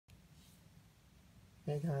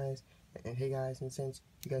Hey guys, and since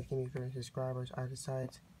you guys give me 30 subscribers, I decided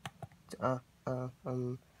to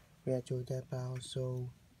react to a death battle. So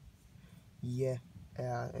yeah,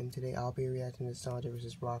 and today I'll be reacting to Sanji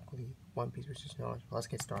versus Rock Lee, One Piece versus Naruto. Let's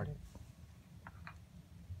get started.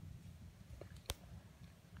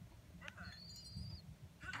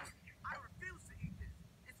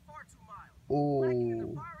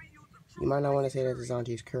 Ooh, you might not want to say that to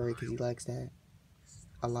Sanji's curry because he likes that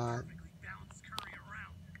a lot.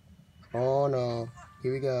 Oh no,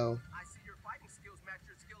 here we go.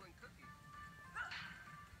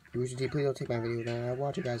 Rooster T, please don't take my video down. I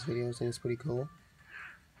watch you guys' videos and it's pretty cool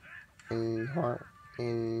and heart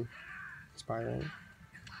and inspiring.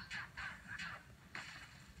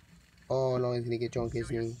 Oh no, he's gonna get drunk,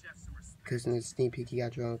 isn't he? Because in the sneak peek he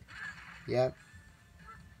got drunk. Yep.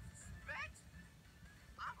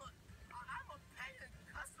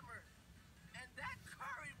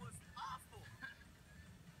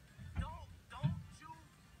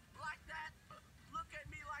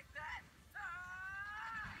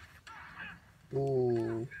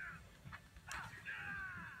 Ooh.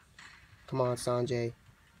 Come on, Sanjay.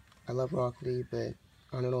 I love Rock Lee, but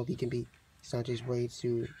I don't know if he can beat Sanjay's way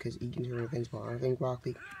too, because he can turn invincible. I think Rock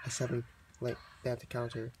Lee has something like that to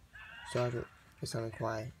counter. So I have it sounding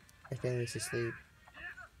quiet. My family's asleep.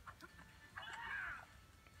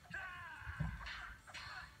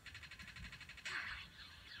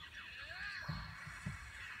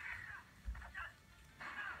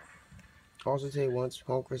 Also today, once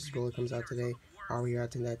Hulk vs. Bullet comes out today, I'll be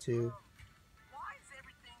reacting that too.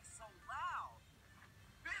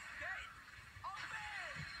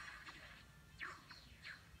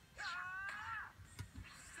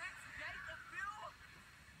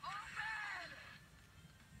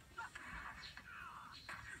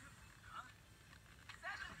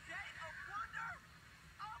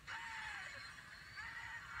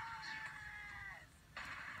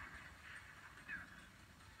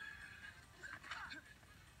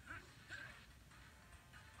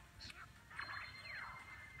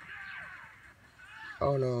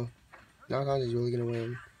 Oh no, now Sanji's really gonna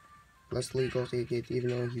win. Let's Lee go take it, even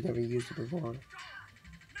though he's never used it before.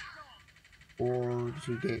 Or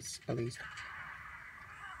 2 gates, at least.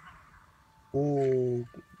 Ooh,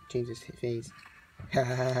 change his face. Ha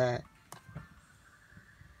ha ha ha.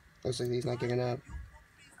 Looks like he's not giving up.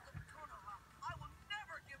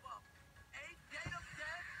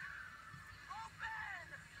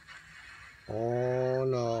 Oh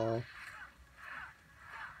no.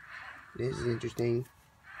 This is interesting.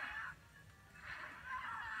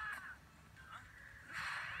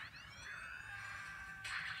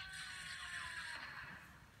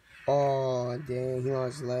 Oh, dang, he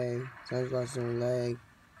lost his leg. Sanji lost his own leg.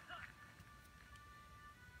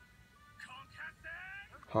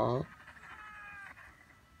 Huh?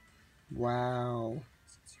 Wow.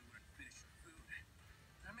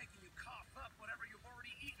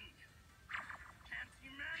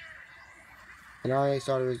 And I already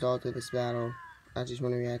saw the result of this battle. I just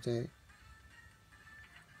want to react to it.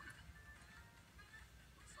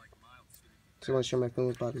 So I want to share my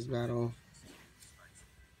feelings about this battle.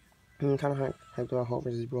 I'm kind of hyped about Hulk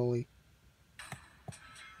versus Broly.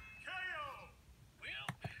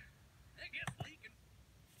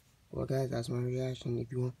 Well guys, that's my reaction.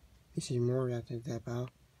 If you want to see more reactions to that battle,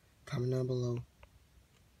 comment down below.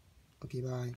 Okay, bye.